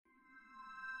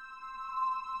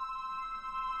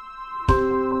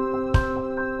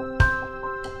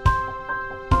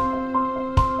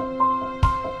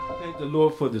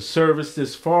Lord, for the service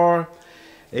this far.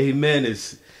 Amen.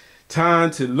 It's time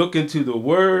to look into the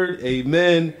word.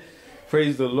 Amen.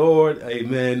 Praise the Lord.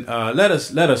 Amen. Let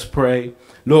us pray.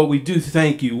 Lord, we do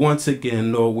thank you once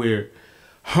again, Lord. We're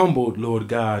humbled, Lord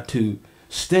God, to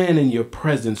stand in your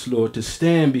presence, Lord, to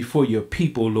stand before your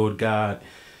people, Lord God.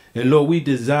 And Lord, we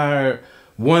desire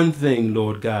one thing,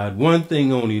 Lord God, one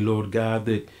thing only, Lord God,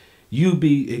 that you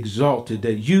be exalted,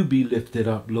 that you be lifted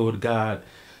up, Lord God.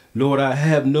 Lord, I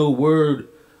have no word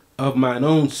of mine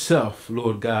own self,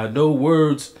 Lord God, no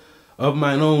words of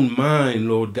mine own mind,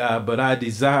 Lord God, but I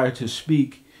desire to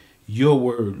speak your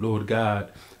word, Lord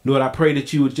God. Lord, I pray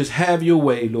that you would just have your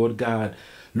way, Lord God.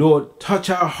 Lord, touch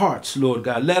our hearts, Lord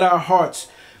God. Let our hearts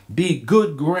be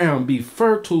good ground, be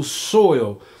fertile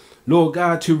soil, Lord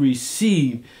God, to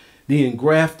receive the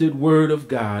engrafted word of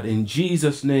God. In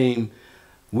Jesus' name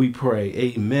we pray.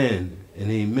 Amen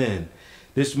and amen.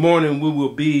 This morning we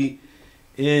will be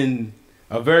in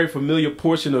a very familiar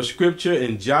portion of scripture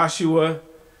in Joshua.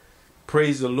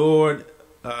 Praise the Lord.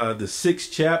 The 6th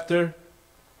chapter.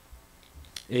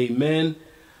 Amen.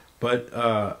 But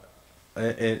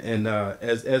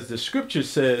as the scripture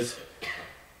says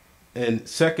in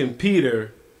 2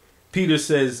 Peter, Peter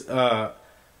says,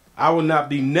 I will not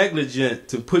be negligent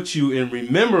to put you in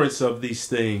remembrance of these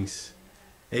things.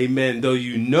 Amen. Though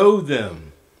you know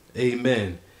them.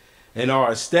 Amen. And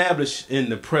are established in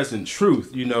the present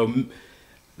truth. You know,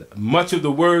 much of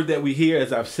the word that we hear,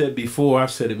 as I've said before,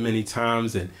 I've said it many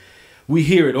times, and we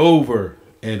hear it over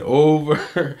and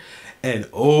over and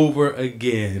over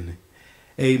again.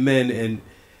 Amen.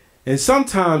 And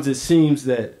sometimes it seems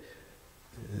that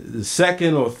the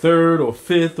second or third or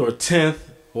fifth or 10th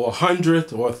or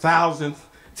 100th or 1,000th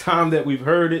time that we've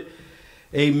heard it,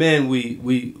 amen,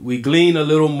 we glean a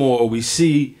little more. We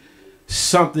see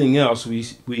something else.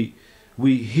 We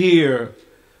hear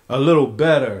a little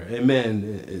better.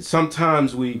 Amen.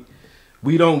 Sometimes we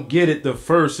don't get it the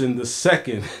first and the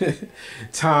second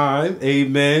time.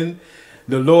 Amen.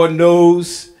 The Lord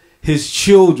knows his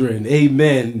children.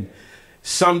 Amen.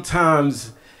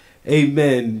 Sometimes,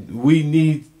 amen, we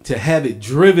need to have it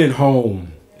driven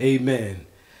home. Amen.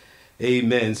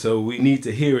 Amen. So we need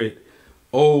to hear it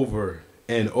over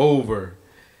and over.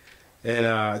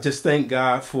 And just thank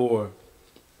God for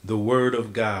the word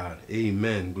of God.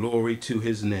 Amen. Glory to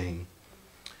his name.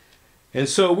 And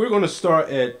so we're going to start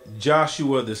at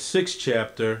Joshua, the 6th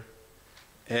chapter,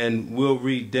 and we'll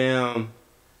read down,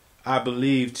 I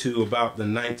believe, to about the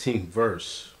 19th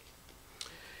verse.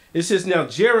 It says, now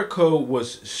Jericho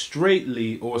was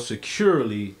straitly or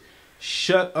securely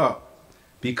shut up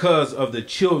because of the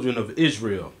children of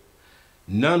Israel.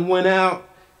 None went out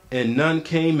and none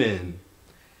came in.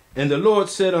 And the Lord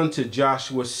said unto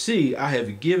Joshua, see, I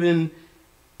have given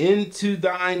into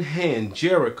thine hand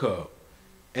Jericho,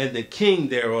 and the king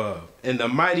thereof, and the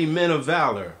mighty men of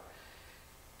valor.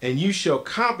 And you shall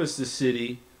compass the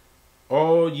city,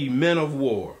 all ye men of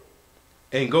war,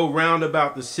 and go round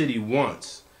about the city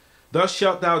once. Thus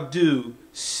shalt thou do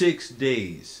 6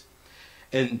 days.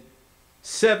 And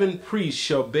 7 priests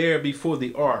shall bear before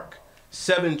the ark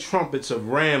 7 trumpets of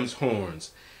ram's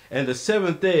horns. And the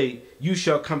 7th day you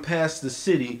shall compass the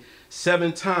city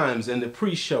 7 times, and the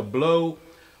priests shall blow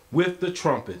with the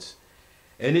trumpets.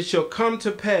 And it shall come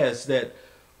to pass that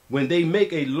when they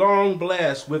make a long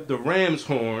blast with the ram's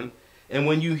horn, and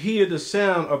when you hear the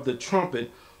sound of the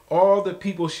trumpet, all the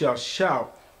people shall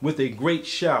shout with a great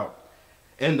shout,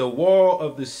 and the wall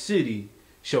of the city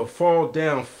shall fall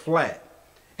down flat,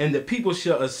 and the people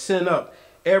shall ascend up,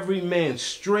 every man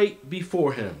straight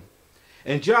before him.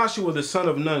 And Joshua the son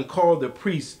of Nun called the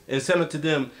priests and said unto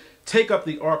them, take up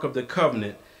the ark of the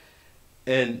covenant,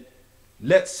 and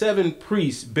let 7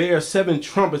 priests bear 7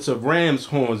 trumpets of ram's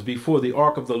horns before the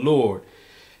ark of the Lord.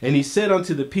 And he said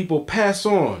unto the people, pass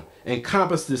on and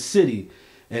compass the city,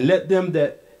 and let them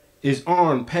that is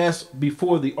armed pass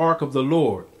before the ark of the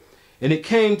Lord. And it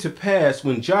came to pass,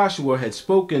 when Joshua had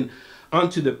spoken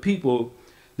unto the people,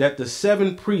 that the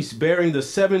 7 priests bearing the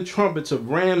 7 trumpets of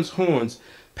ram's horns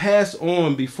passed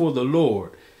on before the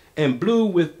Lord, and blew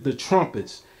with the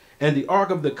trumpets. And the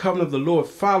ark of the covenant of the Lord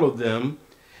followed them.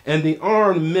 And the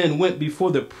armed men went before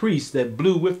the priests that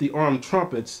blew with the armed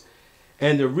trumpets.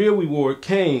 And the rear reward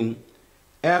came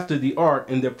after the ark,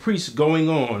 and the priests going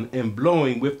on and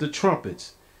blowing with the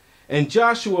trumpets. And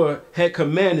Joshua had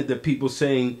commanded the people,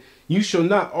 saying, you shall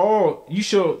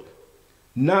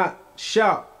not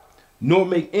shout, nor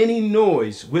make any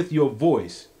noise with your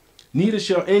voice, neither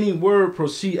shall any word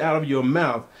proceed out of your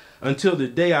mouth until the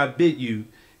day I bid you,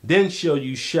 then shall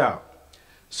you shout.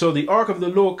 So the ark of the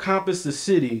Lord compassed the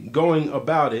city, going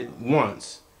about it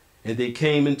once. And they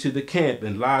came into the camp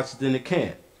and lodged in the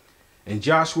camp. And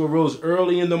Joshua rose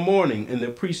early in the morning, and the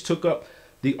priests took up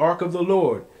the ark of the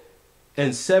Lord,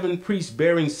 and 7 priests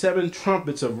bearing 7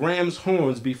 trumpets of ram's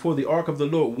horns before the ark of the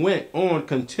Lord went on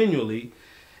continually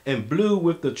and blew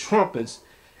with the trumpets,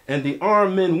 and the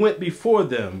armed men went before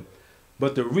them,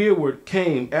 but the rearward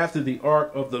came after the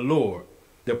ark of the Lord,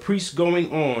 the priests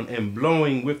going on and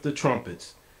blowing with the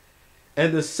trumpets.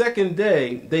 And the second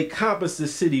day they compassed the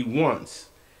city once,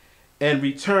 and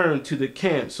returned to the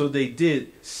camp. So they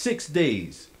did 6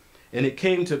 days. And it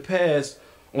came to pass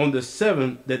on the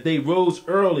 7th that they rose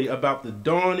early about the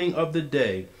dawning of the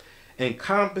day, and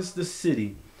compassed the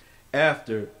city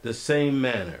after the same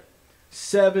manner.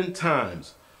 7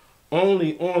 times.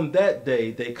 Only on that day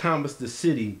they compassed the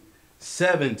city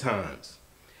 7 times.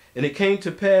 And it came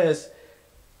to pass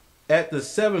at the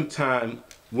 7th time,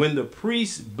 when the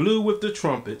priests blew with the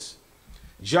trumpets,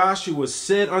 Joshua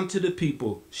said unto the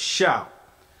people, Shout,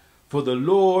 for the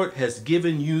Lord has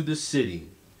given you the city,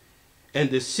 and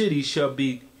the city shall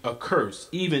be accursed,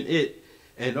 even it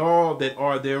and all that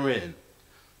are therein.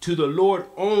 To the Lord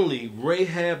only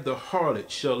Rahab the harlot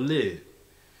shall live,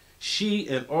 she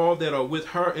and all that are with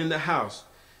her in the house,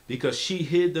 because she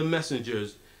hid the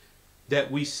messengers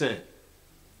that we sent.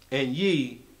 And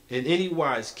ye in any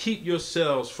wise keep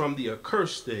yourselves from the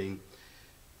accursed thing,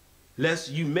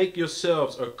 lest you make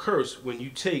yourselves accursed when you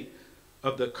take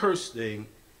of the cursed thing,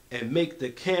 and make the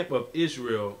camp of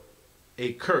Israel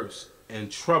a curse,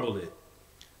 and trouble it.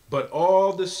 But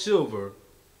all the silver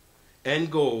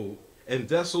and gold and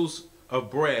vessels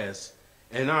of brass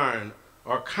and iron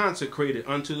are consecrated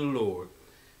unto the Lord.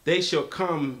 They shall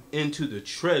come into the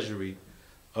treasury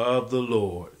of the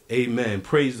Lord. Amen.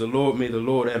 Praise the Lord. May the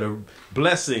Lord add a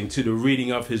blessing to the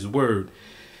reading of his word.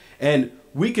 And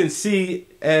we can see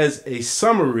as a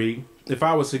summary, if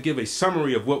I was to give a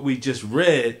summary of what we just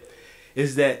read,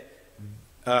 is that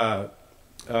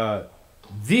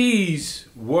these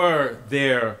were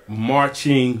their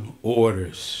marching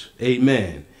orders.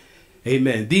 Amen.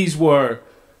 Amen. These were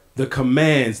the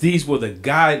commands. These were the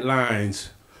guidelines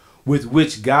with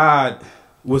which God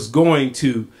was going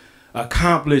to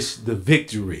accomplish the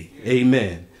victory.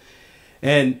 Amen.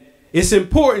 And it's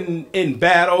important in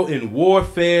battle, in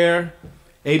warfare.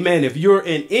 Amen. If you're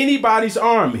in anybody's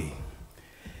army,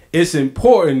 it's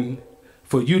important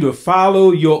for you to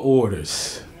follow your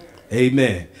orders.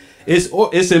 Amen.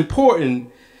 It's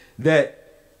important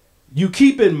that you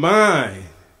keep in mind,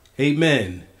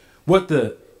 amen, what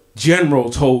the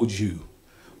general told you,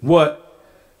 what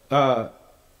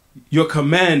your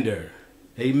commander,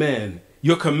 amen,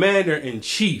 your commander in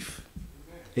chief,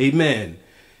 amen,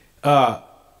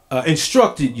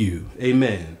 instructed you,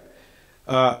 amen.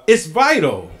 It's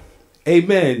vital,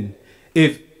 amen,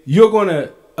 if you're going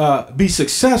to be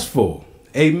successful,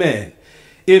 amen.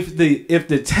 If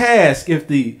the task,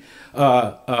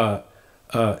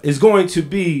 is going to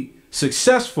be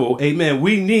successful, amen,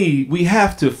 we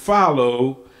have to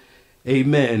follow,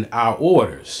 amen, our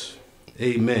orders,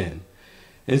 amen.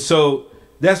 And so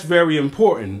that's very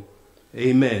important,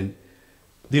 amen.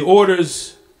 The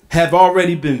orders have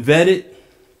already been vetted.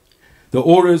 The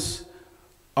orders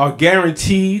are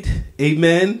guaranteed,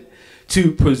 amen,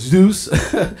 to produce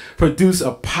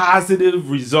a positive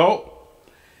result.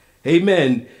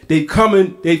 Amen. They've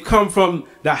come from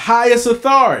the highest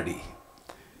authority.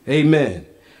 Amen.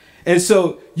 And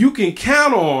so you can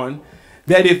count on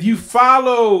that if you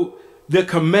follow the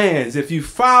commands, if you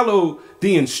follow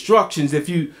the instructions, if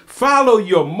you follow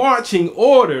your marching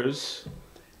orders,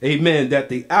 amen, that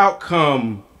the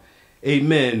outcome,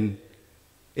 amen,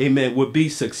 would be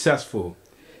successful.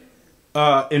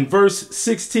 In verse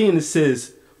 16 it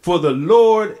says, for the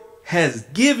Lord has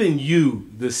given you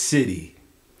the city.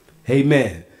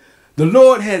 Amen. The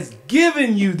Lord has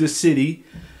given you the city.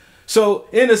 So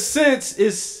in a sense,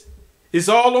 it's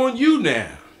all on you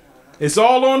now. It's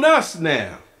all on us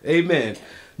now. Amen.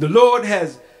 The Lord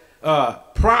has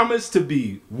promised to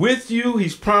be with you.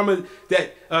 He's promised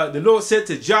that the Lord said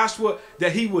to Joshua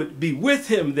that he would be with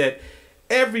him, that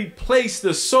every place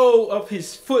the sole of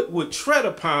his foot would tread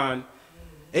upon,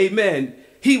 amen,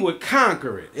 he would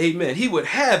conquer it. Amen. He would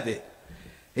have it.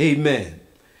 Amen.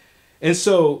 And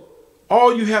so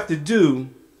all you have to do,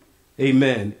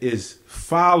 amen, is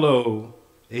follow,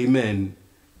 amen,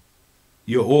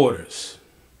 your orders.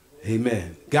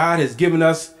 Amen. God has given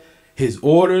us his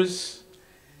orders.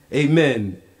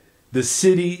 Amen. The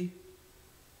city,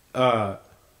 for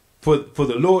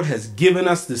the Lord has given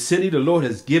us the city. The Lord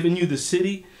has given you the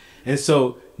city. And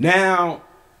so now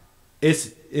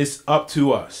it's up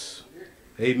to us.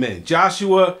 Amen.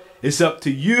 Joshua, it's up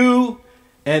to you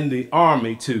and the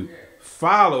army to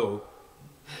follow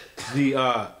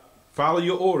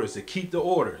your orders, to keep the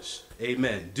orders.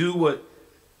 Amen. Do what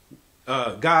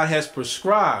God has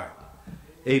prescribed.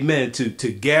 Amen.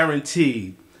 To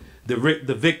guarantee the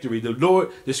victory.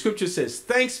 The scripture says,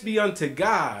 thanks be unto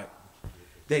God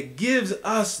that gives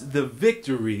us the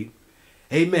victory.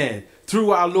 Amen. Through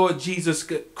our Lord Jesus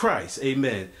Christ.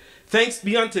 Amen. Thanks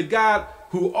be unto God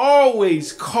who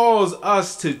always calls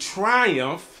us to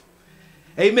triumph.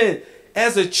 Amen.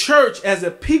 As a church, as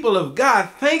a people of God,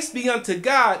 thanks be unto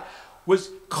God, which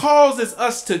causes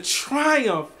us to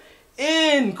triumph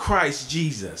in Christ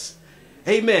Jesus.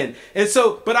 Amen. And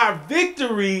so, but our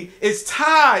victory is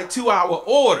tied to our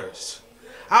orders.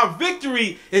 Our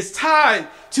victory is tied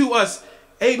to us,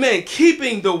 amen,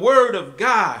 keeping the word of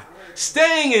God,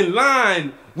 staying in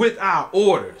line with our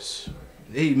orders.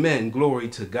 Amen. Glory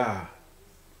to God.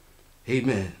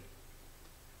 Amen.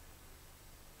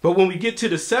 But when we get to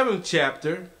the 7th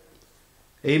chapter,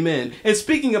 amen, and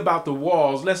speaking about the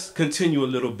walls, let's continue a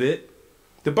little bit.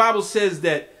 The Bible says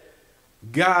that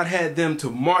God had them to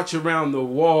march around the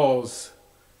walls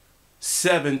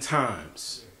 7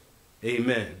 times.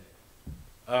 Amen.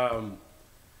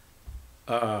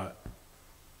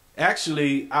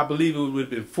 Actually, I believe it would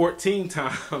have been 14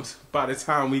 times by the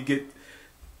time we get,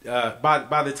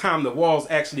 by the time the walls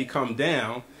actually come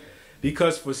down.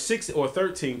 Because for 6 or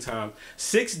 13 times,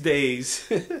 6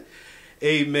 days,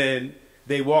 amen,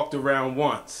 they walked around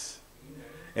once.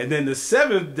 And then the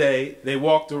 7th day, they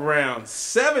walked around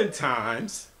 7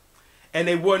 times, and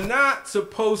they were not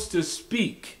supposed to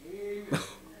speak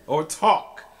or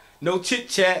talk. No chit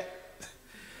chat.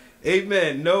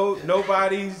 Amen.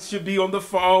 Nobody should be on the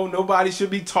phone. Nobody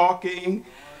should be talking.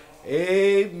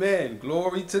 Amen.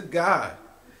 Glory to God.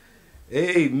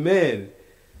 Amen.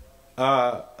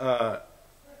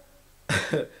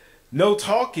 No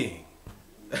talking.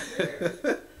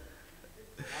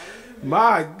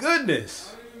 My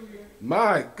goodness.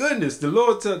 My goodness. The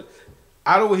Lord said,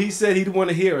 he said he'd want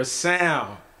to hear a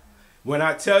sound. When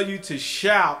I tell you to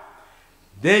shout,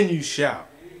 then you shout.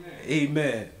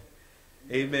 Amen.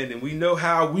 Amen. And we know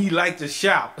how we like to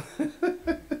shout.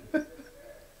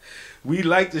 We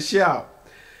like to shout.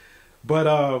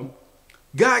 But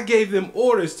God gave them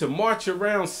orders to march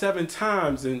around 7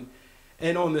 times, and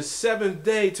on the 7th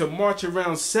day to march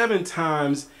around 7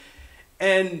 times.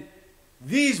 And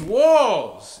these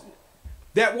walls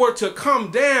that were to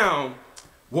come down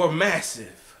were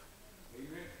massive.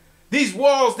 Amen. These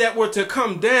walls that were to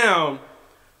come down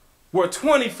were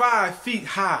 25 feet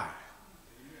high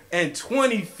and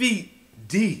 20 feet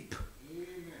deep.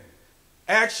 Amen.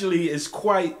 Actually, it's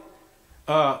quite,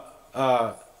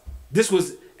 this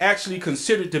was actually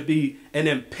considered to be an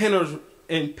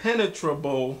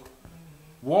impenetrable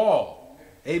wall.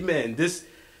 Amen. This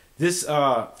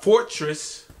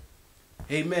fortress,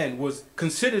 amen, was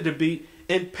considered to be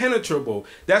impenetrable.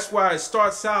 That's why it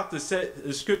starts out,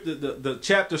 the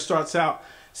chapter starts out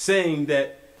saying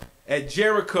that at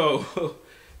Jericho,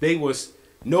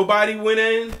 nobody went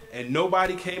in and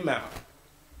nobody came out.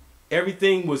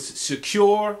 Everything was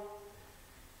secure.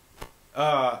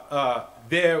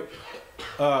 Their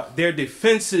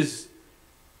defenses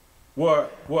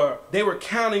they were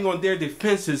counting on their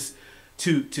defenses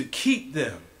to keep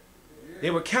them. They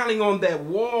were counting on that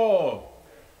wall,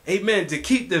 amen, to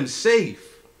keep them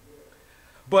safe.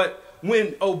 But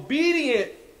when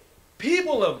obedient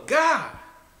people of God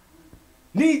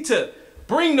need to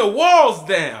bring the walls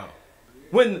down,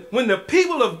 when the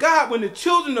people of God, when the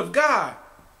children of God,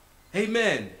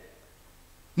 amen,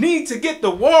 need to get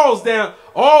the walls down,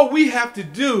 all we have to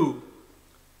do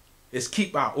is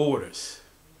keep our orders.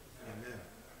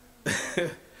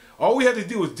 Amen. All we have to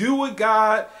do is do what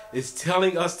God is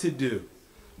telling us to do.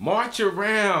 March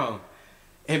around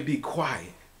and be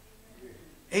quiet.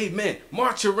 Amen.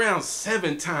 March around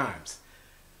 7 times.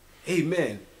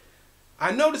 Amen.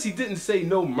 I noticed he didn't say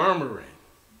no murmuring.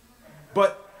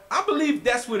 But I believe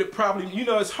that's what it probably,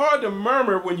 it's hard to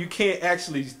murmur when you can't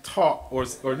actually talk or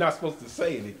not supposed to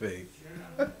say anything.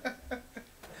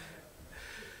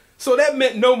 So that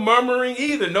meant no murmuring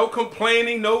either, no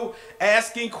complaining, no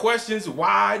asking questions.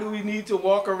 Why do we need to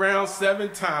walk around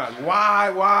 7 times?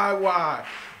 Why?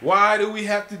 Why do we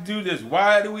have to do this?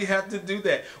 Why do we have to do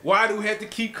that? Why do we have to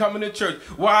keep coming to church?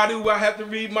 Why do I have to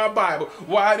read my Bible?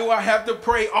 Why do I have to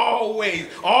pray always?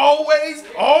 Always?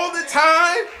 All the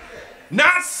time?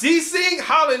 Not ceasing?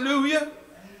 Hallelujah.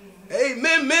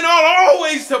 Amen. Men ought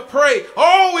always to pray.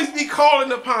 Always be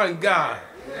calling upon God.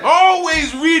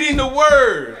 Always reading the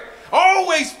word.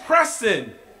 Always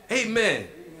pressing. Amen.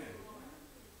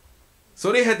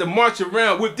 So they had to march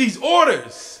around with these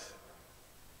orders.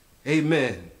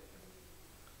 Amen.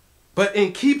 But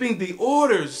in keeping the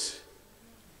orders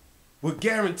would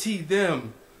guarantee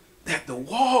them that the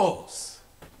walls,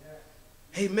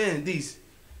 amen, these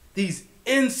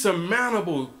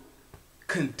insurmountable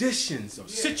conditions or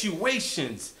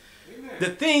situations, the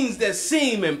things that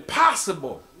seem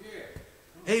impossible,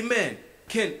 amen,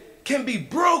 can be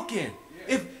broken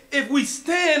if we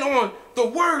stand on the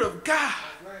word of God.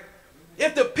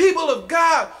 If the people of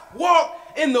God walk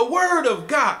in the word of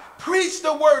God, preach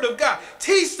the word of God,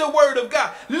 teach the word of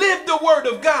God, live the word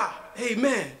of God,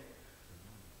 amen.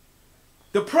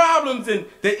 The problems and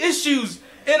the issues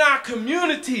in our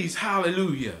communities,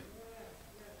 hallelujah,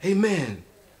 amen,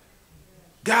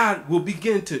 God will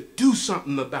begin to do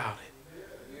something about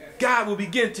it. God will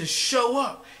begin to show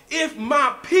up. If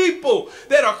my people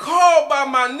that are called by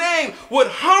my name would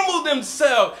humble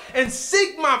themselves and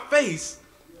seek my face,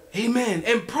 amen,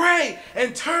 and pray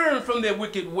and turn from their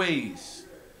wicked ways,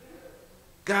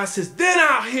 God says, then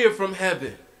I'll hear from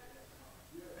heaven,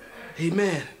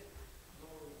 amen,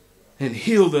 and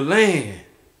heal the land.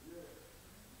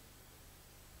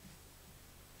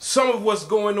 Some of what's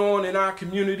going on in our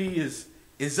community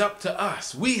is up to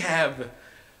us. We have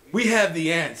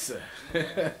the answer.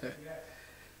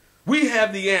 We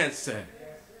have the answer.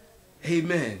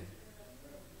 Amen.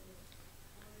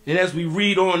 And as we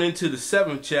read on into the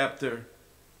 7th chapter,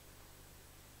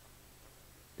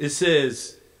 it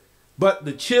says, but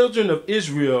the children of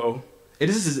Israel, and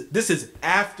this is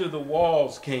after the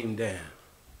walls came down.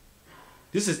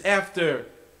 This is after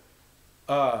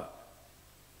the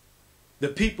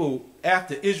people,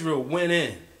 after Israel went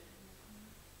in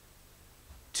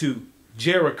to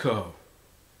Jericho.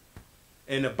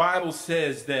 And the Bible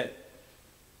says that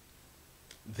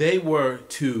they were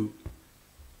to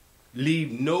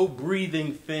leave no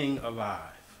breathing thing alive.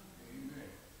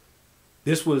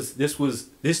 This was their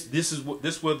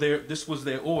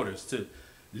orders, to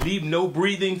leave no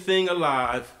breathing thing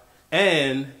alive,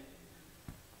 and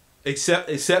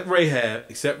except Rahab,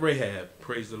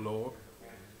 praise the Lord,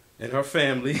 and her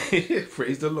family,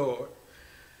 praise the Lord,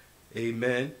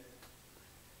 amen.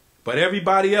 But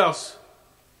everybody else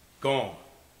gone,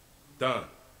 done.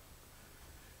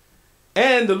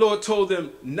 And the Lord told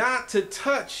them not to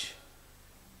touch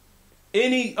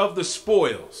any of the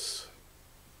spoils.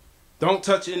 Don't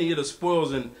touch any of the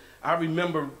spoils. And I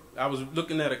remember I was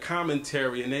looking at a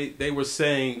commentary, and they were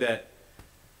saying that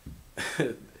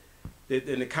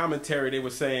in the commentary they were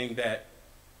saying that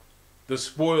the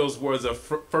spoils was a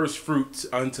first fruits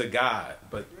unto God.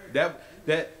 But that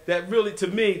really, to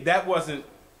me, that wasn't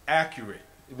accurate.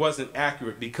 It wasn't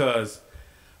accurate, because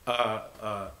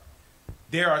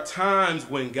there are times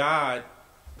when God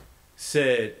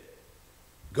said,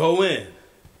 go in,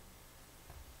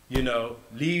 you know,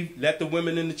 leave, let the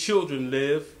women and the children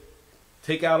live,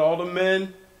 take out all the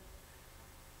men,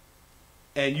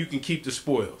 and you can keep the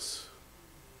spoils.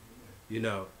 You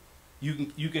know,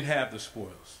 you can have the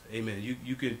spoils. Amen.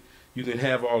 You can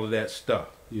have all of that stuff,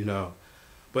 you know.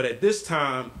 But at this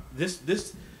time,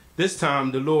 this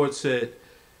time the Lord said,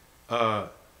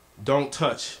 don't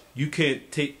touch. You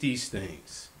can't take these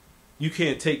things. You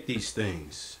can't take these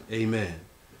things. Amen.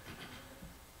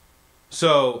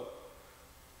 So,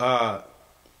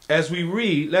 as we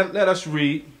read, let us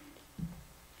read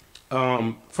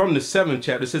from the 7th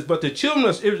chapter. It says, but the children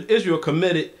of Israel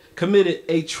committed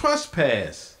a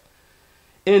trespass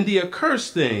in the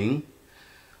accursed thing,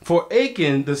 for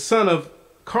Achan, the son of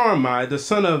Carmi, the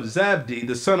son of Zabdi,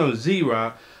 the son of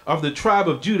Zerah, of the tribe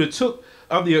of Judah, took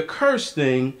of the accursed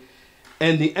thing,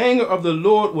 and the anger of the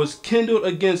Lord was kindled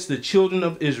against the children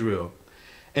of Israel.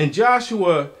 And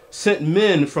Joshua sent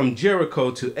men from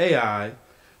Jericho to Ai,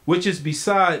 which is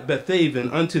beside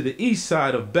Bethaven, unto the east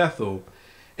side of Bethel,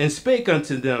 and spake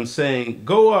unto them, saying,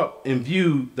 go up and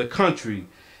view the country.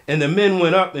 And the men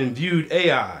went up and viewed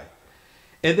Ai.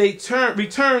 And they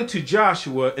returned to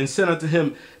Joshua and said unto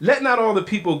him, let not all the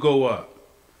people go up,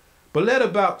 but let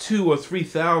about 2,000 or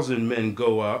 3,000 men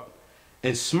go up,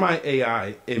 and smite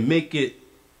Ai, and make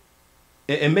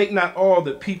not all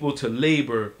the people to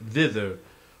labor thither,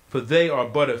 for they are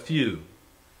but a few.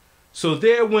 So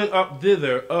there went up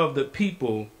thither of the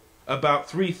people about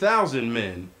 3,000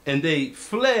 men, and they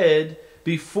fled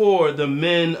before the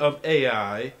men of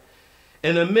Ai.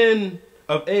 And the men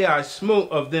of Ai smote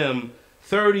of them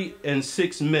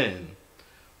 36 men,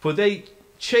 for they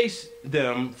chased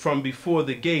them from before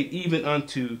the gate even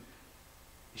unto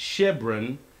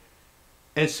Shebron,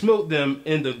 and smote them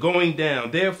in the going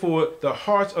down. Therefore the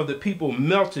hearts of the people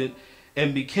melted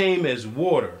and became as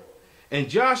water. And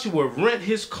Joshua rent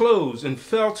his clothes and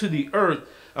fell to the earth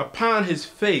upon his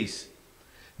face.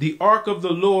 The ark of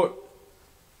the Lord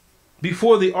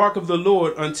before the ark of the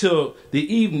Lord until the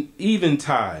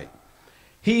eventide,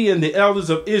 he and the elders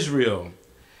of Israel,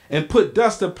 and put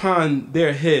dust upon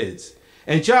their heads.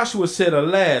 And Joshua said,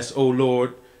 Alas, O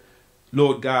Lord,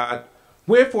 Lord God,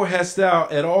 wherefore hast thou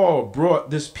at all brought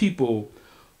this people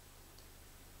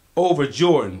over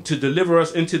Jordan to deliver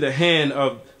us into the hand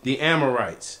of the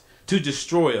Amorites, to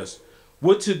destroy us?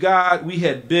 Would to God we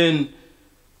had been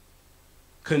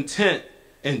content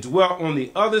and dwelt on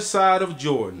the other side of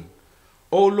Jordan.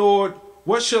 O Lord,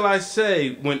 what shall I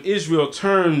say when Israel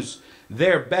turns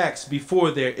their backs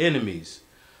before their enemies?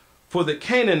 For the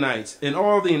Canaanites and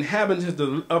all the inhabitants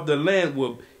of the land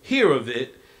will hear of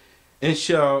it, and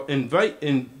shall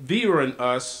environ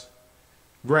us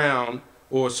round,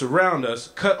 or surround us,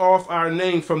 cut off our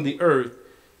name from the earth.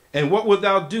 And what wilt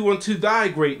thou do unto thy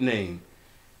great name?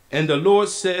 And the Lord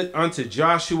said unto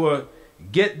Joshua,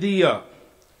 Get thee up.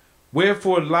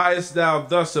 Wherefore liest thou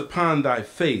thus upon thy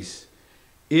face?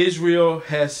 Israel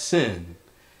has sinned,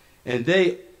 and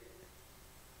they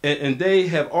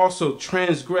have also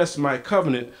transgressed my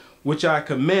covenant which I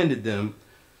commanded them,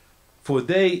 for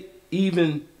they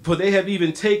have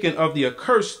even taken of the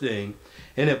accursed thing,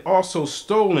 and have also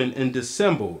stolen and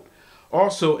dissembled.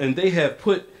 Also, and they have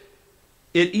put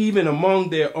it even among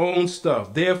their own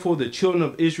stuff. Therefore the children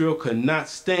of Israel could not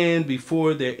stand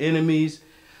before their enemies,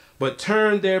 but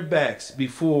turned their backs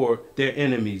before their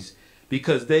enemies,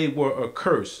 because they were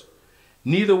accursed.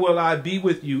 Neither will I be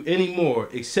with you any more,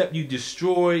 except you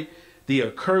destroy the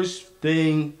accursed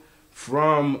thing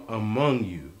from among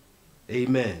you.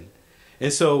 Amen.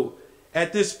 And so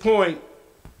at this point,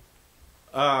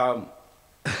 God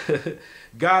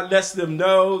lets them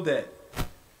know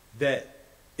that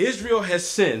Israel has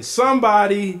sinned.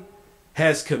 Somebody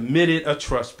has committed a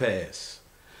trespass.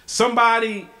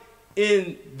 Somebody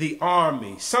in the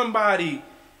army, somebody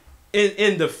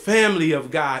in the family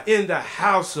of God, in the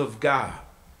house of God,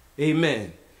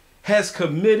 amen, has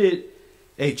committed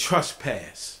a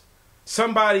trespass.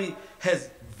 Somebody has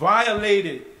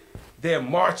violated their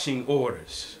marching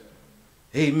orders.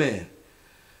 Amen.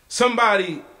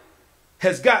 Somebody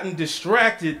has gotten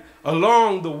distracted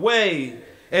along the way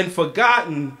and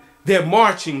forgotten their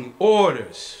marching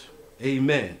orders.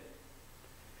 Amen.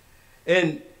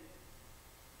 And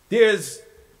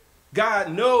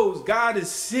God knows, God is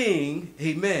seeing,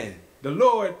 amen. The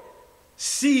Lord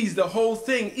sees the whole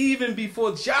thing even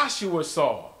before Joshua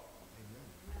saw.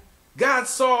 God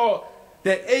saw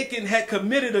that Achan had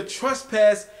committed a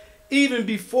trespass even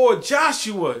before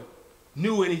Joshua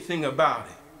knew anything about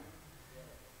it.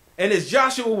 And as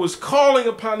Joshua was calling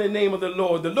upon the name of the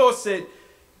Lord said,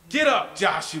 Get up,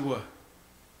 Joshua.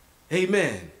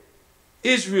 Amen.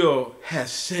 Israel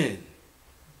has sinned.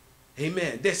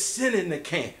 Amen. There's sin in the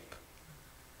camp.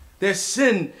 There's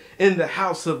sin in the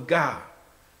house of God.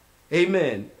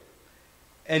 Amen.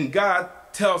 And God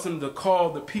tells him to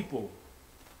call the people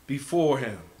before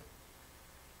him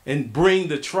and bring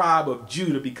the tribe of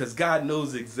Judah, because God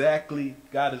knows exactly,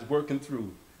 God is working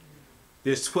through.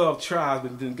 There's 12 tribes,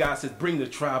 but then God says, bring the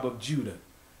tribe of Judah.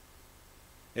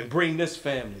 And bring this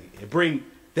family, and bring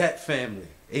that family.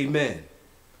 Amen.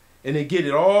 And they get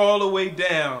it all the way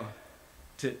down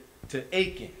to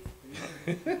Achan.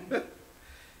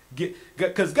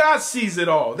 Because God sees it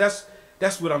all. That's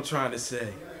what I'm trying to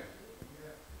say.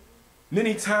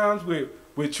 Many times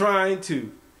we're trying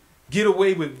to get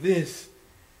away with this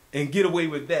and get away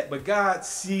with that, but God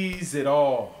sees it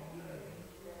all.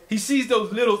 He sees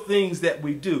those little things that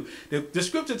we do. The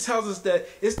scripture tells us that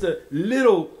it's the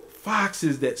little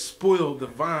foxes that spoil the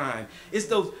vine. It's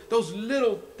those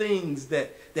little things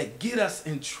that get us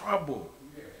in trouble.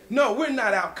 No, we're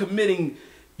not out committing,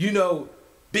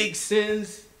 big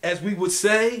sins, as we would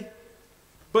say.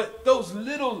 But those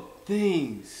little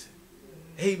things,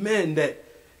 amen, that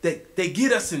they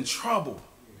get us in trouble.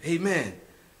 Amen.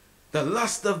 The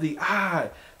lust of the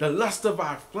eye, the lust of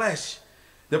our flesh,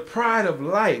 the pride of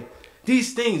life.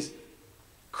 These things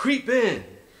creep in.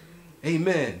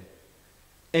 Amen.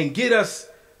 And get us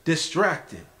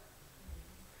distracted.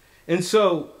 And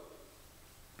so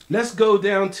let's go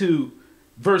down to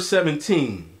verse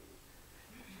 17.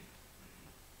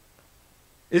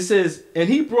 It says, And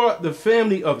he brought the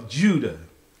family of Judah,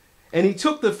 and he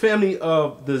took the family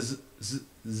of the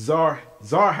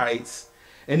Zarhites,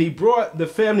 and he brought the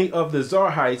family of the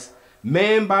Zarhites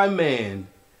man by man,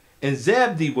 and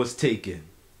Zabdi was taken.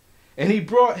 And he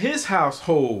brought his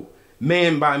household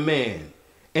man by man.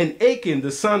 And Achan,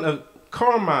 the son of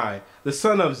Carmi, the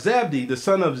son of Zabdi, the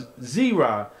son of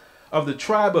Zerah, of the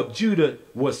tribe of Judah,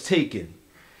 was taken.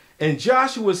 And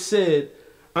Joshua said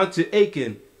unto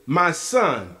Achan, My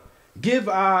son, Give,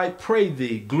 I pray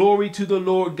thee, glory to the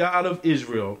Lord God of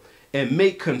Israel, and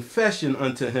make confession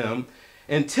unto him,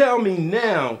 and tell me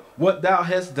now what thou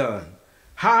hast done.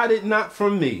 Hide it not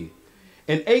from me.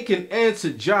 And Achan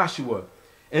answered Joshua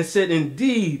and said,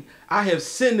 Indeed, I have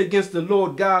sinned against the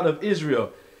Lord God of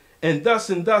Israel, and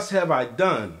thus have I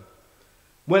done.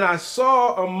 When I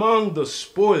saw among the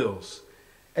spoils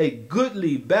a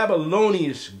goodly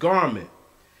Babylonish garment,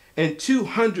 and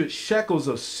 200 shekels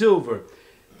of silver,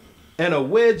 and a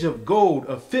wedge of gold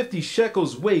of 50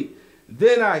 shekels weight,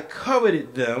 then I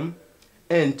coveted them,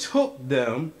 and took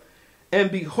them,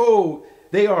 and behold,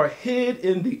 they are hid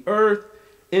in the earth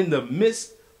in the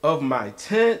midst of my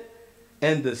tent,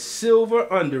 and the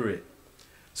silver under it.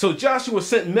 So Joshua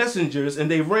sent messengers, and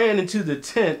they ran into the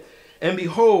tent, and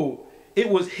behold, it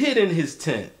was hid in his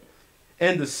tent,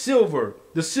 and the silver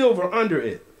under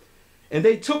it. And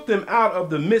they took them out of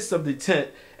the midst of the tent,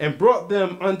 and brought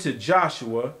them unto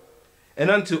Joshua, and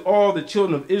unto all the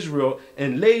children of Israel,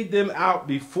 and laid them out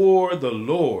before the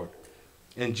Lord.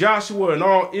 And Joshua and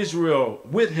all Israel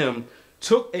with him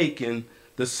took Achan,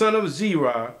 the son of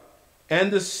Zerah,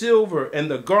 and the silver, and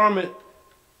the garment,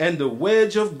 and the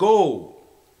wedge of gold,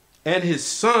 and his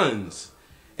sons,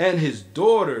 and his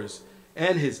daughters,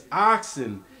 and his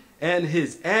oxen, and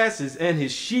his asses, and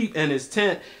his sheep, and his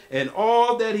tent, and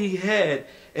all that he had,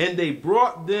 and they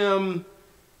brought them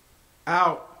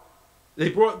out. They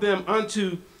brought them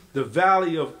unto the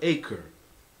valley of Achor.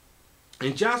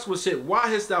 And Joshua said, Why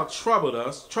hast thou troubled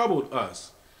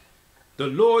us? The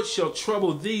Lord shall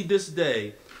trouble thee this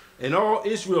day. And all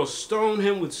Israel stoned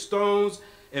him with stones,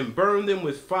 and burned them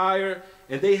with fire,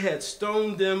 and they had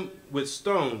stoned them with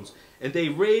stones. And they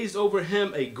raised over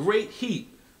him a great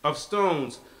heap of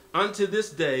stones unto this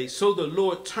day. So the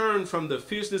Lord turned from the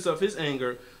fierceness of his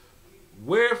anger,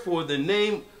 wherefore the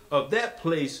name of that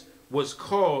place was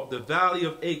called the Valley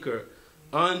of Achor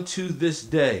unto this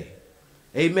day.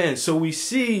 Amen. So we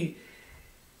see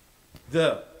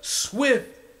the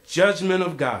swift judgment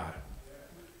of God.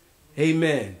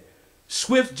 Amen.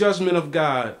 Swift judgment of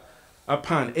God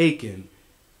upon Achan.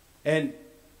 And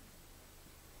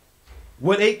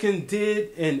what Achan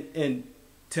did and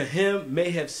to him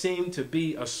may have seemed to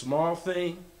be a small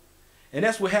thing. And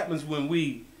that's what happens when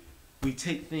we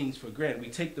take things for granted. We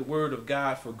take the word of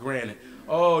God for granted.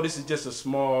 Oh, this is just a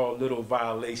small little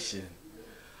violation.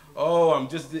 Oh,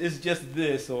 it's just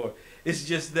this, or it's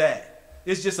just that.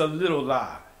 It's just a little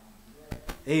lie.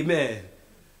 Amen.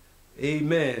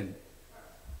 Amen.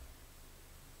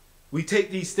 We take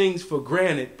these things for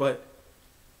granted, but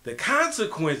the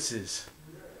consequences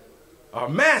are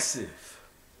massive.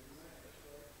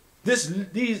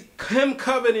 Him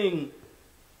coveting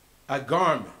a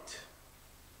garment,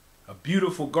 a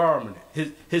beautiful garment,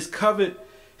 his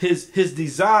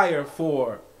desire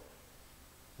for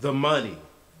the money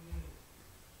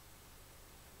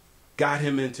got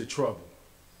him into trouble.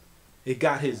 It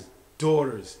got his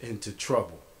daughters into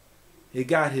trouble. It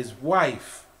got his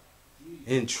wife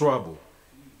in trouble.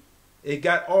 It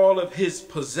got all of his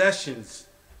possessions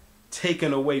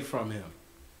taken away from him.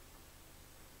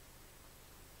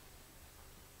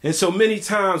 And so many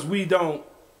times we don't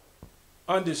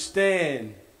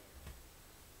understand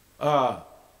the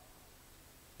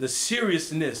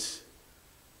seriousness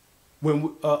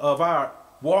of our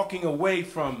walking away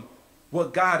from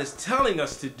what God is telling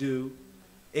us to do.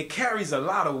 It carries a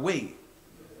lot of weight.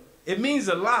 It means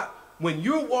a lot when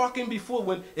you're walking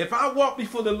before, if I walk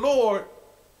before the Lord,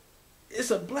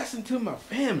 it's a blessing to my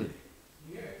family.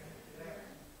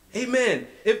 Amen.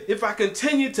 If I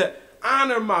continue to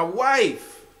honor my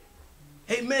wife,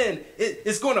 amen,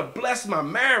 it's going to bless my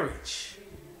marriage.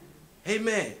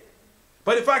 Amen.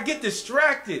 But if I get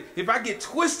distracted, if I get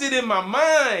twisted in my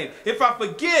mind, if I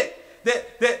forget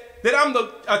that I'm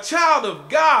a child of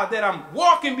God, that I'm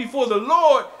walking before the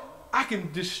Lord, I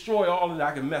can destroy all of that.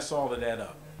 I can mess all of that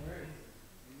up.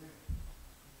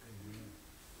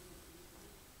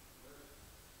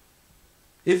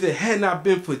 If it had not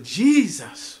been for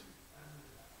Jesus,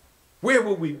 where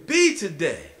would we be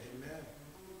today?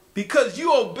 Because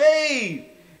you obeyed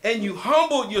and you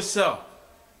humbled yourself.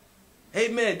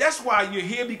 Amen. That's why you're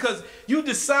here, because you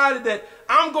decided that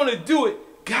I'm going to do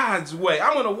it God's way.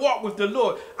 I'm going to walk with the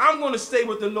Lord. I'm going to stay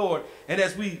with the Lord. And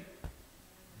as we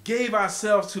gave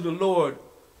ourselves to the Lord,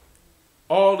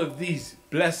 all of these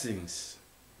blessings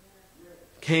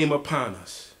came upon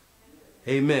us.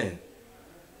 Amen.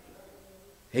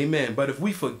 Amen. But if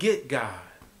we forget God,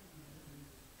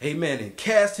 amen, and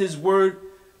cast his word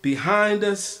behind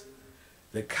us,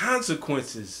 the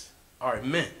consequences are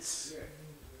immense.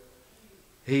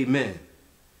 Amen.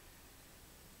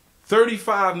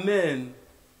 35 men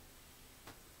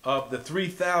of the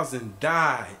 3,000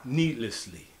 died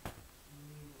needlessly.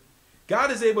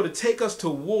 God is able to take us to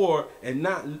war and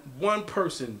not one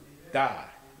person die.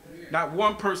 Not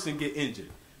one person get injured.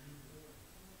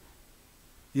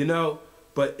 You know,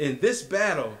 but in this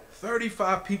battle,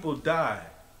 35 people died,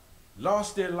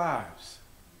 lost their lives.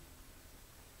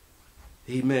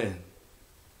 Amen.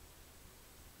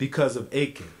 Because of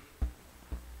Achan.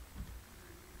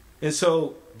 And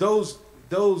so those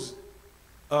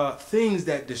things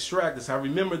that distract us, I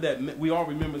remember that, we all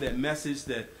remember that message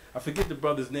that, I forget the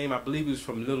brother's name, I believe it was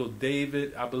from Little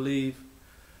David, I believe.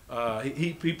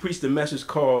 He preached a message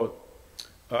called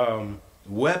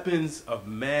Weapons of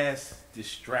Mass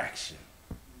Distraction.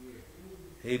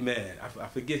 Amen. I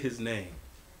forget his name.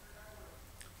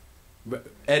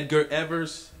 Edgar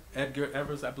Evers, I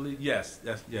believe. Yes.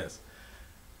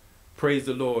 Praise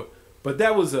the Lord. But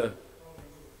that was it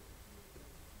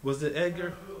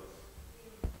Edgar?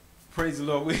 Praise the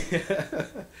Lord.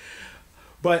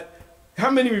 But how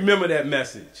many remember that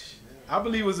message? I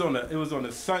believe it was on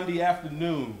a Sunday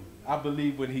afternoon, I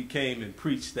believe, when he came and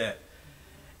preached that.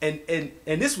 And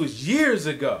this was years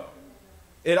ago.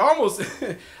 It almost,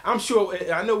 I'm sure,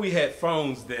 I know we had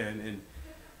phones then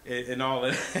and all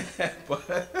of that,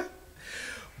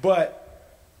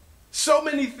 but so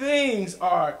many things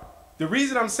are, the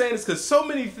reason I'm saying this because so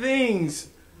many things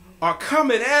are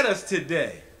coming at us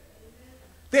today.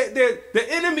 The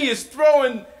enemy is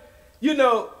throwing,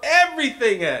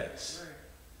 everything at us,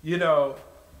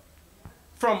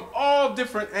 from all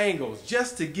different angles,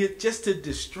 just to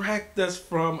distract us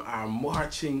from our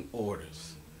marching orders.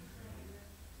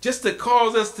 Just to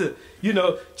cause us to,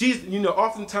 Jesus,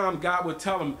 oftentimes God would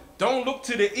tell them, don't look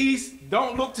to the east,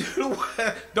 don't look to the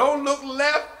west, don't look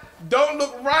left, don't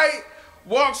look right,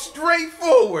 walk straight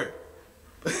forward.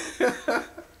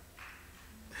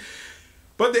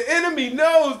 But the enemy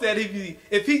knows that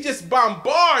if he just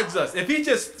bombards us, if he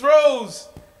just throws,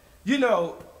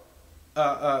 a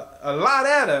lot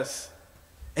at us,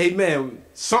 amen,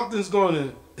 something's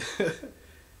going to,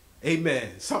 amen,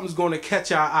 something's going to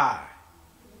catch our eye.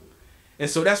 And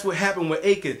so that's what happened with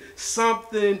Achan.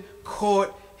 Something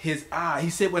caught his eye. He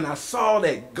said, when I saw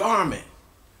that garment,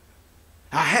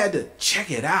 I had to check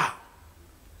it out.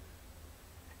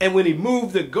 And when he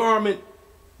moved the garment,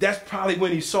 that's probably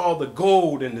when he saw the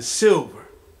gold and the silver.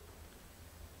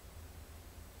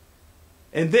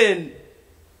 And then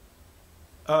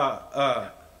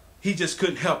he just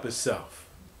couldn't help himself.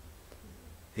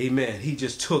 Amen. He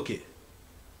just took it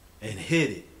and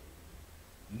hid it,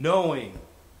 knowing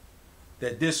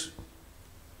that this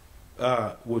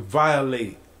would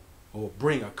violate or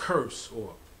bring a curse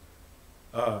or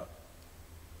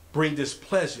bring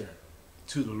displeasure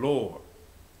to the Lord.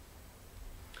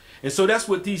 And so that's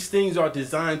what these things are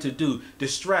designed to do,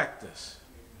 distract us.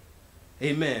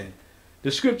 Amen.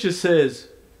 The scripture says,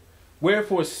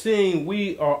 wherefore seeing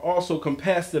we are also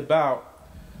compassed about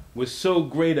with so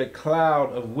great a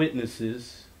cloud of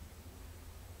witnesses,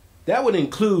 that would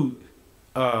include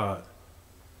Ai,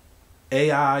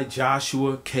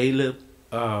 Joshua, Caleb,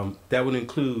 that would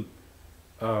include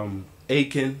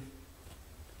Achan,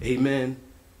 amen.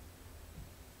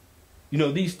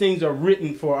 These things are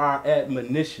written for our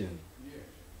admonition.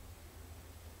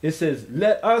 It says,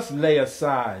 let us lay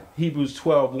aside, Hebrews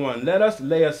 12:1, let us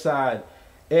lay aside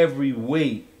every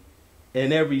weight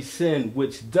and every sin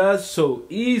which does so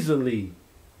easily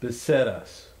beset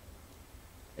us.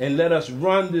 And let us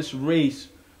run this race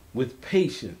with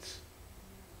patience.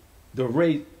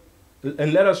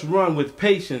 And let us run with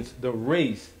patience the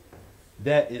race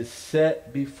that is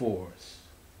set before us.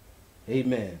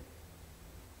 Amen.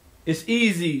 It's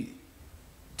easy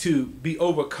to be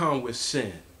overcome with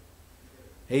sin.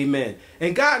 Amen.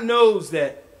 And God knows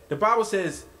that the Bible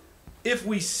says, if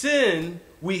we sin,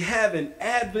 we have an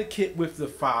advocate with the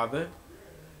Father.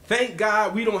 Thank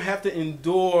God we don't have to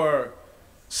endure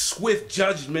swift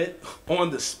judgment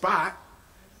on the spot.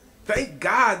 Thank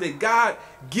God that God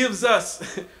gives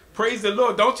us, praise the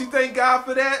Lord. Don't you thank God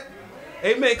for that?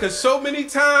 Amen. Because so many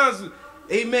times,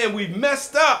 amen, we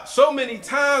messed up. So many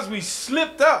times we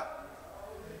slipped up.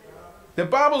 The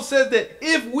Bible says that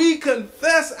if we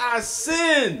confess our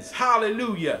sins,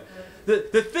 hallelujah,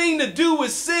 the thing to do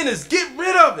with sin is get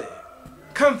rid of it.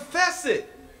 Confess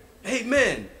it.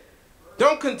 Amen.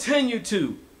 Don't continue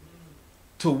to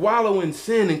wallow in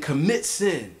sin and commit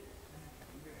sin.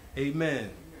 Amen.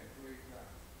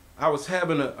 I was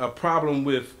having a problem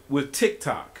with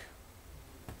TikTok.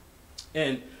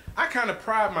 And I kind of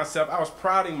pride myself. I was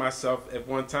priding myself at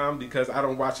one time because I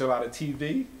don't watch a lot of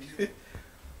TV.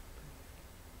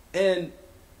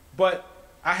 But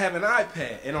I have an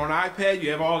iPad. And on an iPad,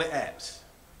 you have all the apps.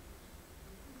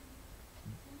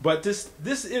 But this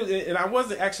is, and I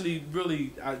wasn't actually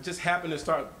really. I just happened to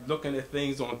start looking at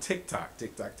things on TikTok,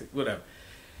 whatever.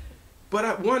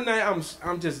 But one night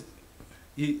I'm just,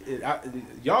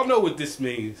 y'all know what this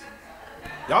means.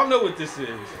 Y'all know what this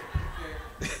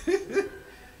is.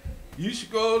 You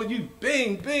scroll and you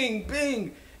bing, bing,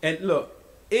 bing, and look,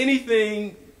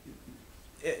 anything,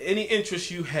 any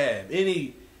interest you have,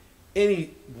 any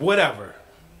whatever.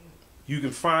 You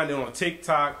can find it on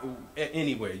TikTok,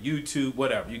 anywhere, YouTube,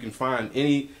 whatever. You can find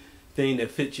anything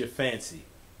that fits your fancy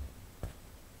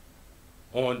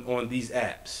on these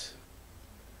apps.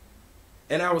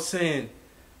 And I was saying,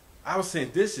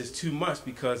 this is too much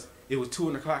because it was 2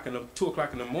 o'clock in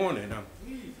the morning,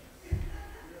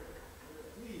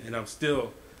 and I'm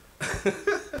still.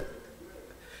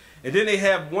 And then they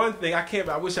have one thing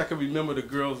I wish I could remember the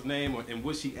girl's name and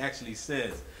what she actually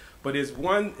says. But there's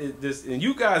one and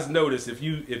you guys notice if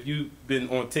you've been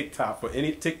on TikTok for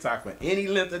any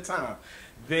length of time,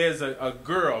 there's a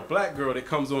black girl that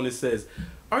comes on and says,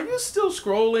 "Are you still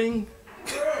scrolling?"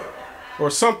 Or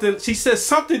something. She says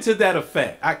something to that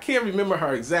effect. I can't remember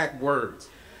her exact words.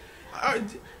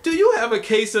 Do you have a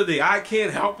case of the I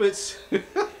can't help it?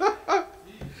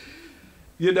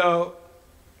 You know,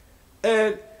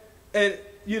 and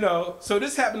you know, so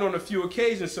this happened on a few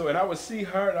occasions. So, and I would see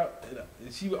her,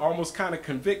 and she would almost kind of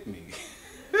convict me.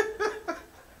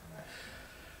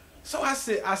 So I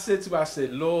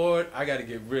said, Lord, I got to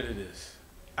get rid of this.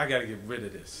 I got to get rid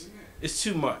of this. It's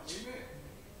too much.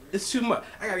 It's too much.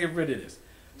 I got to get rid of this.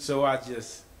 So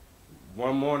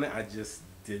one morning, I just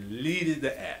deleted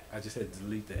the app. I just had to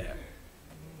delete the app.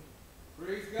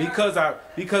 Because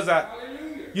I,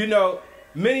 you know,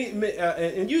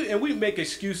 and we make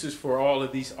excuses for all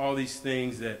these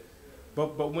things that,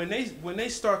 but when they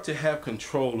start to have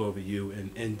control over you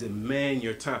and demand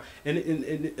your time, and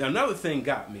another thing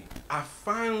got me. I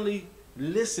finally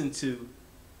listened to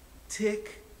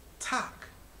tick tock,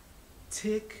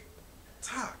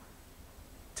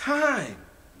 time,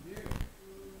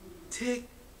 tick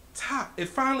tock. It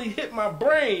finally hit my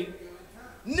brain.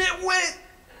 Nitwit.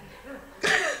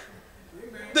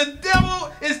 The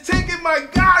devil is taking my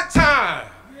God time.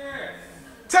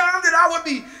 Time that I would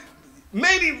be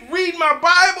maybe reading my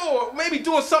Bible or maybe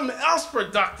doing something else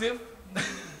productive.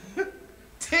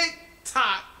 Tick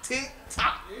tock, tick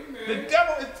tock. The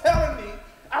devil is telling me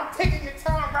I'm taking your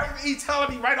time right. He's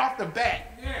telling me right off the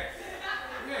bat. Yes.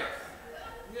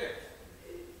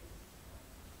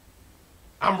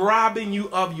 I'm robbing you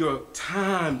of your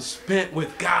time spent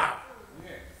with God.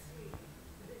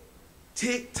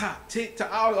 Tick tock, tick tock.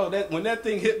 Oh, when that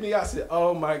thing hit me, I said,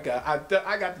 "Oh my God,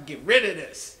 I got to get rid of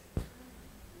this."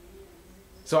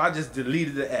 So I just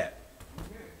deleted the app.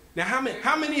 Now,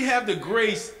 how many have the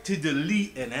grace to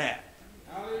delete an app?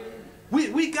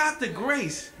 We got the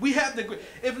grace. We have the grace.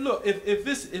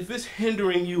 If it's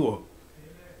hindering you or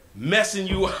messing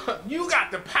you up, you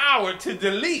got the power to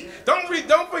delete. Don't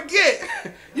forget,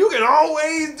 you can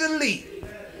always delete.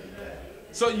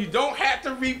 So you don't have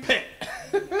to repent.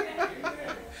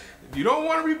 If you don't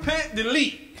want to repent,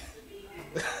 delete.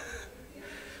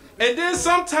 And then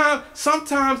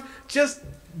sometimes just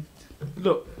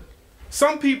look,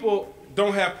 some people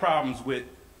don't have problems with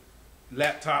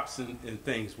laptops and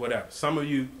things, whatever. Some of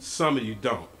you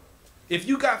don't. If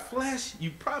you got flesh,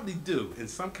 you probably do in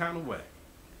some kind of way.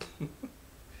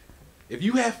 If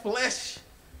you have flesh,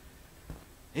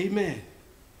 amen,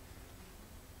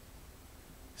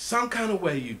 some kind of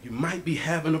way you might be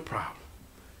having a problem.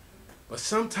 But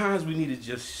sometimes we need to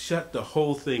just shut the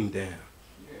whole thing down.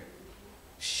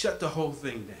 Shut the whole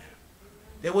thing down.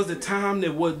 There was a time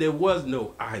there was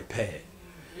no iPad.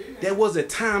 There was a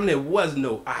time there was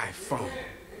no iPhone.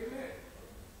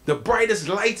 The brightest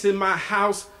lights in my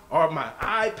house are my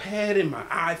iPad and my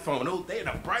iPhone. Oh, they're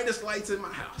the brightest lights in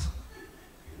my house.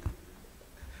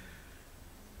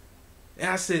 And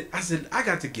I said, I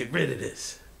got to get rid of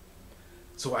this.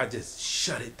 So I just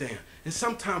shut it down. And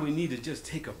sometimes we need to just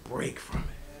take a break from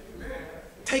it. Amen.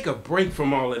 Take a break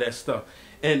from all of that stuff.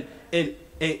 And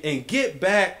get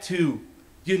back to,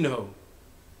 you know,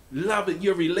 loving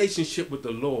your relationship with the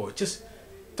Lord. Just,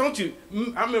 don't you,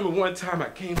 I remember one time I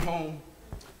came home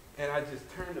and I just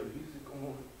turned the music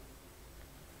on.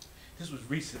 This was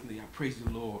recently, I praise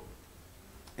the Lord.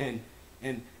 And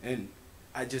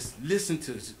I just listened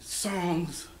to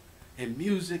songs and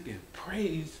music and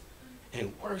praise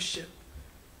and worship.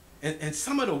 And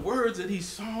some of the words of these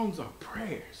songs are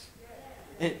prayers.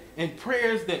 And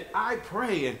prayers that I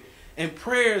pray and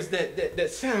prayers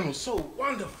that sound so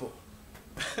wonderful.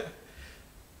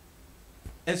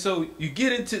 And so you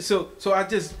get into, so I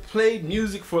just played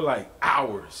music for like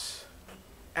hours.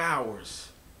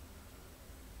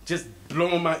 just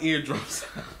blowing my eardrums.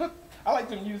 I like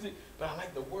the music, but I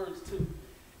like the words too.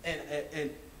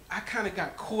 And I kind of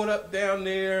got caught up down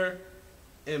there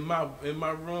in my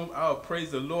room. Oh,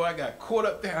 praise the Lord. I got caught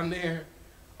up down there.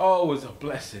 Oh, it was a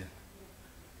blessing.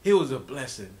 It was a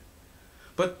blessing.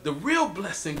 But the real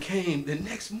blessing came the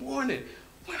next morning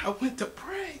when I went to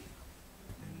pray.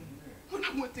 When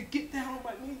I went to get down on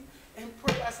my knees and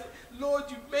pray, I said, Lord,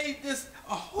 you made this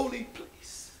a holy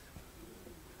place.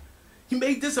 You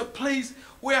made this a place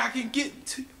where I can get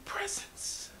into your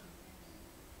presence.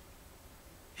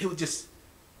 It was just,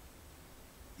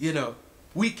 you know,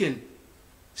 we can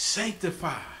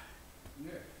sanctify.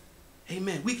 Yeah.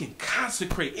 Amen. We can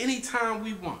consecrate anytime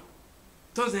we want.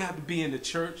 Doesn't have to be in the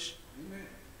church.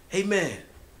 Amen.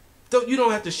 You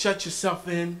don't have to shut yourself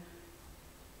in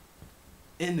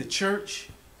the church,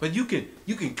 but you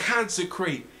can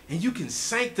consecrate and you can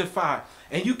sanctify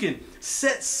and you can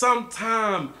set some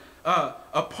time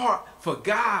apart for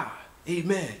God.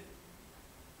 Amen.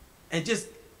 And just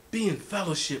be in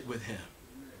fellowship with him.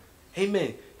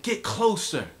 Amen. Get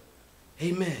closer.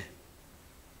 Amen.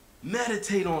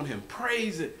 Meditate on him.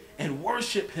 Praise it and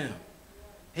worship him.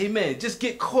 Amen. Just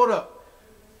get caught up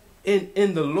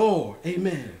in the Lord.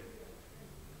 Amen.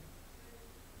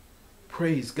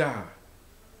 Praise God.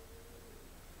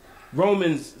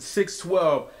 Romans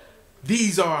 6:12.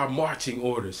 These are our marching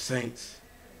orders, saints.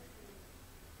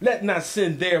 Let not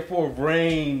sin therefore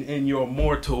reign in your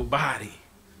mortal body.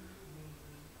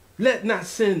 Let not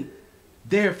sin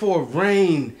therefore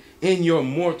reign in your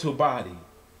mortal body,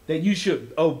 that you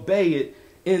should obey it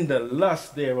in the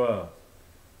lust thereof.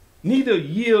 Neither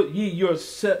yield ye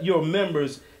your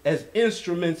members as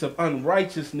instruments of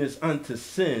unrighteousness unto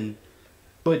sin,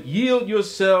 but yield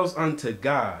yourselves unto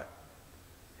God,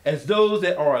 as those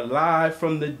that are alive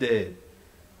from the dead,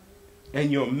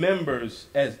 and your members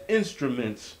as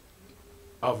instruments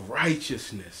of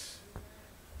righteousness.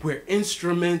 We're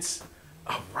instruments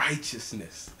of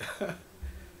righteousness.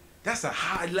 That's a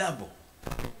high level.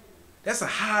 That's a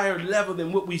higher level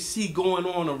than what we see going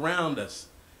on around us.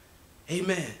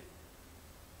 Amen.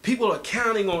 People are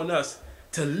counting on us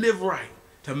to live right,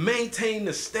 to maintain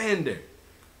the standard.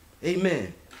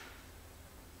 Amen.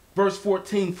 Verse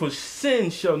 14, for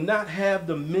sin shall not have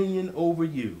dominion over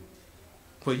you,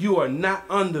 for you are not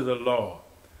under the law,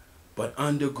 but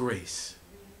under grace.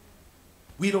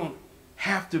 We don't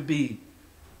have to be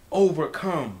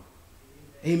overcome,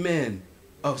 amen,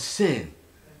 of sin.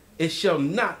 It shall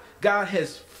not. God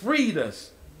has freed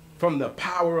us from the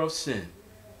power of sin.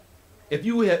 If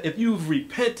you've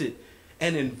repented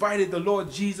and invited the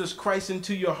Lord Jesus Christ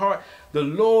into your heart, the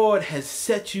Lord has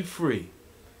set you free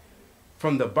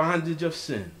from the bondage of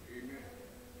sin. Amen.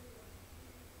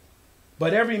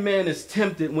 But every man is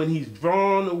tempted when he's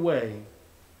drawn away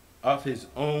of his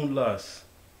own lust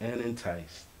and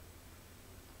enticed.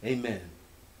 Amen.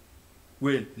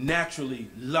 We're naturally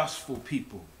lustful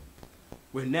people.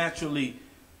 We naturally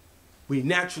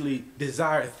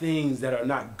desire things that are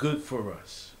not good for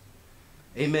us.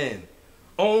 Amen.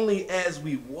 Only as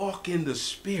we walk in the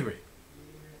Spirit.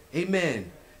 Amen.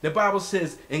 The Bible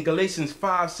says in Galatians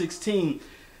 5:16,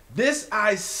 this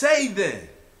I say then,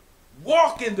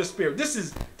 walk in the Spirit.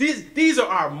 These are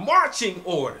our marching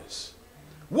orders.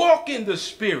 Walk in the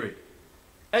Spirit,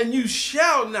 and you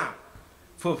shall not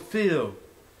fulfill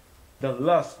the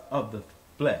lust of the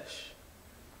flesh.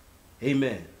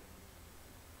 Amen.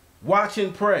 Watch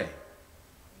and pray.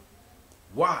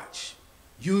 Watch.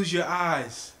 Use your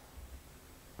eyes.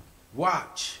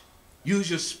 Watch. Use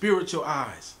your spiritual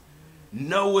eyes.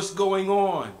 Know what's going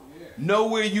on. Yeah. Know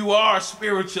where you are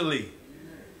spiritually.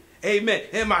 Yeah. Amen.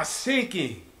 Am I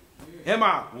sinking? Yeah. Am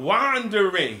I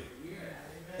wandering?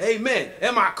 Yeah. Amen.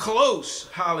 Am I close?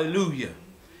 Hallelujah.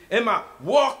 Am I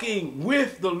walking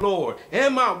with the Lord?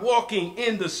 Am I walking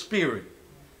in the Spirit?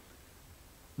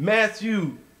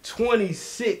 Matthew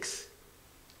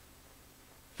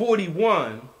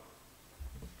 26:41,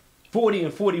 40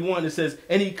 and 41, it says,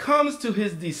 and he comes to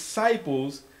his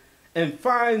disciples and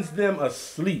finds them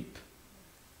asleep.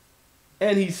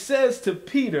 And he says to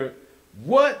Peter,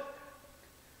 what,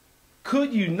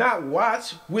 could you not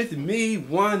watch with me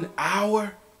 1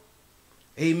 hour?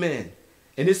 Amen.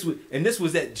 And this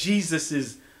was at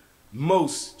Jesus's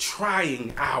most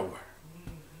trying hour,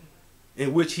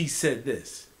 in which he said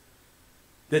this.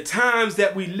 The times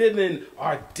that we live in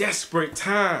are desperate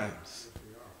times.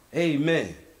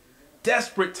 Amen.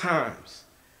 Desperate times.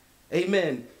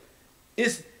 Amen.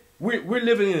 We're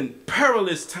living in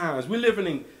perilous times. We're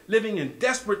living in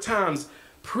desperate times.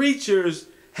 Preachers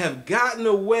have gotten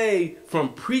away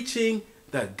from preaching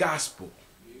the gospel.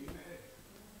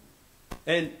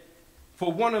 And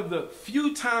for one of the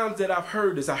few times that I've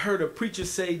heard this, I heard a preacher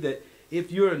say that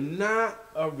if you're not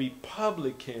a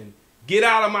Republican, get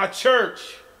out of my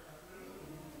church.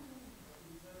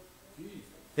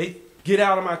 They get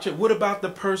out of my church. What about the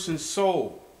person's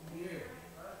soul?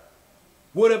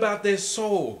 What about their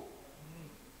soul?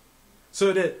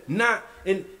 So that not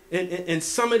in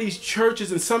some of these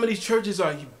churches, and some of these churches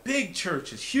are big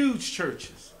churches, huge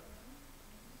churches.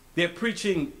 They're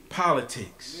preaching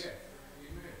politics.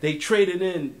 They traded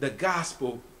in the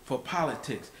gospel for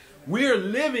politics. We're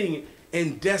living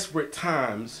in desperate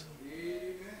times,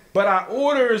 but our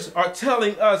orders are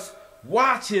telling us,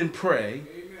 watch and pray,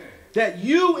 that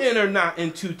you enter not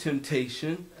into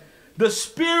temptation. The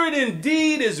spirit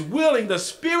indeed is willing. The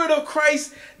spirit of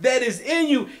Christ that is in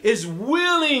you is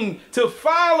willing to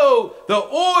follow the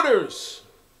orders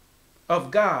of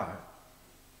God.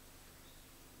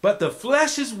 But the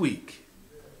flesh is weak.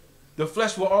 The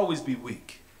flesh will always be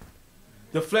weak.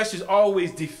 The flesh is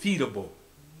always defeatable.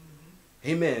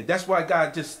 Amen. That's why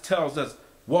God just tells us,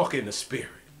 walk in the spirit.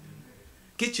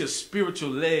 Get your spiritual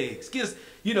legs.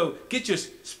 Get your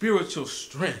spiritual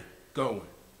strength going.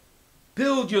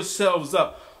 Build yourselves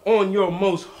up on your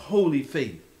most holy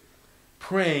faith,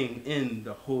 praying in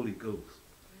the Holy Ghost.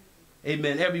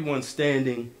 Amen. Everyone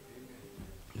standing.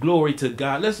 Glory to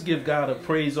God. Let's give God a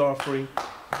praise offering.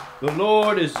 The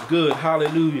Lord is good.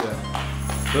 Hallelujah.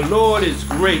 The Lord is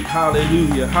great.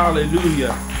 Hallelujah.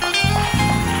 Hallelujah.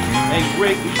 And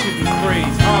greatly to be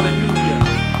praised. Hallelujah.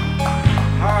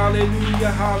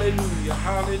 Hallelujah. Hallelujah.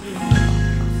 Hallelujah.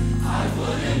 I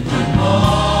wouldn't put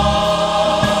more